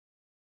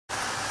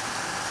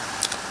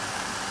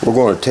We're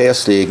going to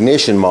test the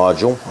ignition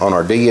module on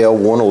our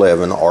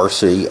DL111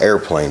 RC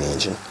airplane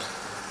engine.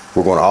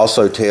 We're going to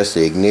also test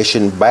the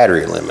ignition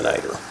battery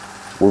eliminator.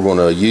 We're going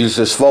to use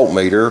this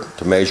voltmeter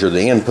to measure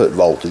the input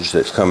voltage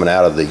that's coming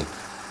out of the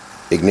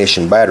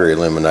ignition battery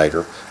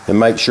eliminator and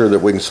make sure that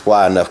we can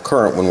supply enough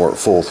current when we're at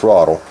full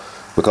throttle,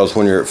 because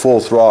when you're at full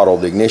throttle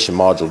the ignition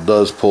module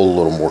does pull a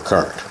little more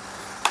current.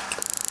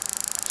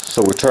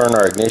 So we turn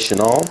our ignition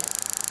on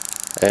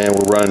and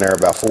we're running there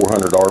about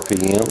 400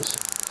 RPMs.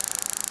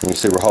 And you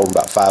see we're holding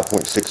about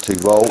 5.62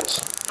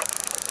 volts.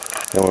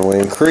 And when we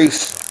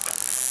increase,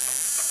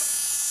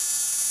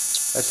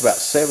 that's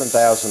about 7,000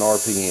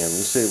 RPM.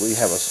 You see we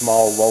have a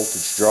small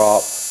voltage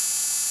drop.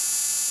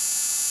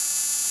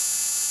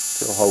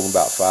 Still holding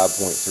about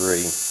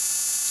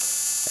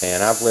 5.3.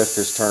 And I've left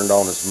this turned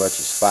on as much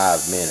as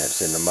 5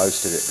 minutes, and the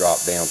most that it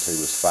dropped down to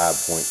was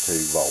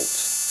 5.2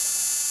 volts.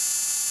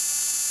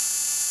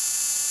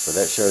 So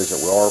that shows that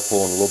we are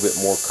pulling a little bit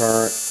more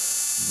current.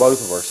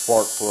 Both of our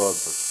spark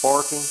plugs are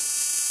sparking. You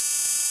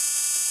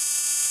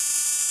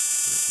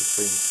can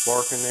see them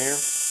sparking there.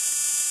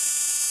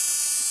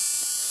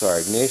 So our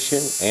ignition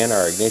and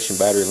our ignition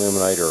battery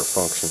eliminator are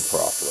functioning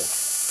properly.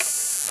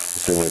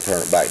 So when we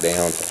turn it back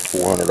down to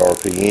 400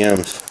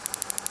 RPMs,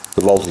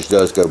 the voltage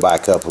does go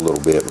back up a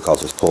little bit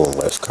because it's pulling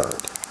less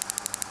current.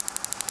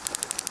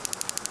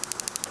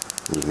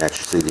 You can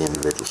actually see the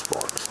individual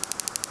sparks.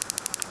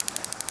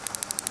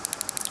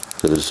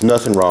 So there's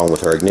nothing wrong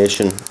with our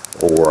ignition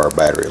or our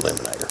battery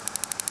eliminator.